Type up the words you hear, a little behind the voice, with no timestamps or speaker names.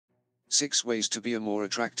6 Ways to be a more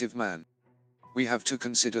attractive man. We have to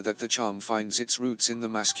consider that the charm finds its roots in the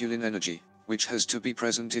masculine energy, which has to be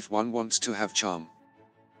present if one wants to have charm.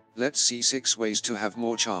 Let's see 6 ways to have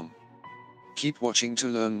more charm. Keep watching to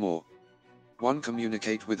learn more. 1.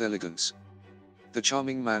 Communicate with elegance. The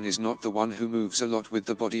charming man is not the one who moves a lot with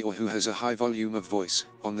the body or who has a high volume of voice,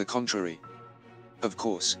 on the contrary. Of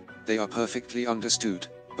course, they are perfectly understood,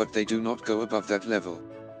 but they do not go above that level.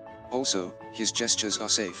 Also, his gestures are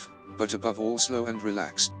safe, but above all slow and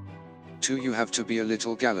relaxed. 2. You have to be a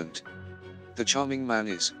little gallant. The charming man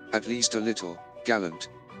is, at least a little, gallant.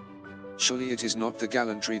 Surely it is not the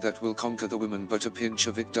gallantry that will conquer the woman, but a pinch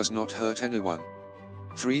of it does not hurt anyone.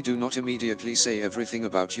 3. Do not immediately say everything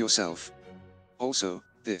about yourself. Also,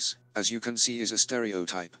 this, as you can see, is a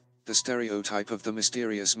stereotype, the stereotype of the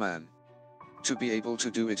mysterious man. To be able to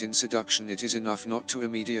do it in seduction, it is enough not to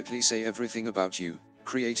immediately say everything about you,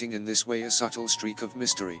 creating in this way a subtle streak of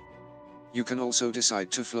mystery. You can also decide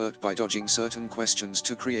to flirt by dodging certain questions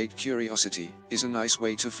to create curiosity, is a nice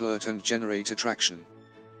way to flirt and generate attraction.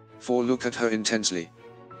 4. Look at her intensely.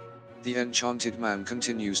 The enchanted man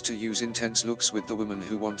continues to use intense looks with the woman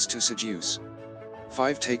who wants to seduce.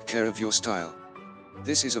 5. Take care of your style.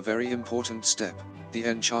 This is a very important step. The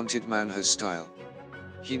enchanted man has style.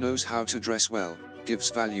 He knows how to dress well,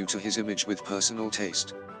 gives value to his image with personal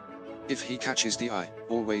taste. If he catches the eye,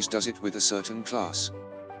 always does it with a certain class.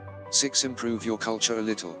 6. Improve your culture a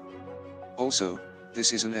little. Also,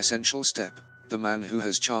 this is an essential step. The man who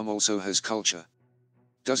has charm also has culture.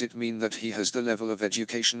 Does it mean that he has the level of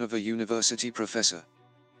education of a university professor?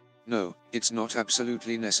 No, it's not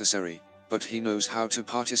absolutely necessary, but he knows how to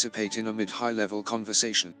participate in a mid-high level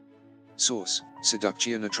conversation. Source: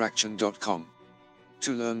 seductionattraction.com.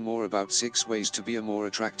 To learn more about 6 ways to be a more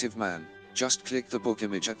attractive man, just click the book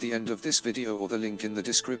image at the end of this video or the link in the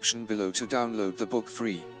description below to download the book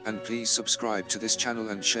free, and please subscribe to this channel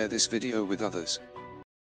and share this video with others.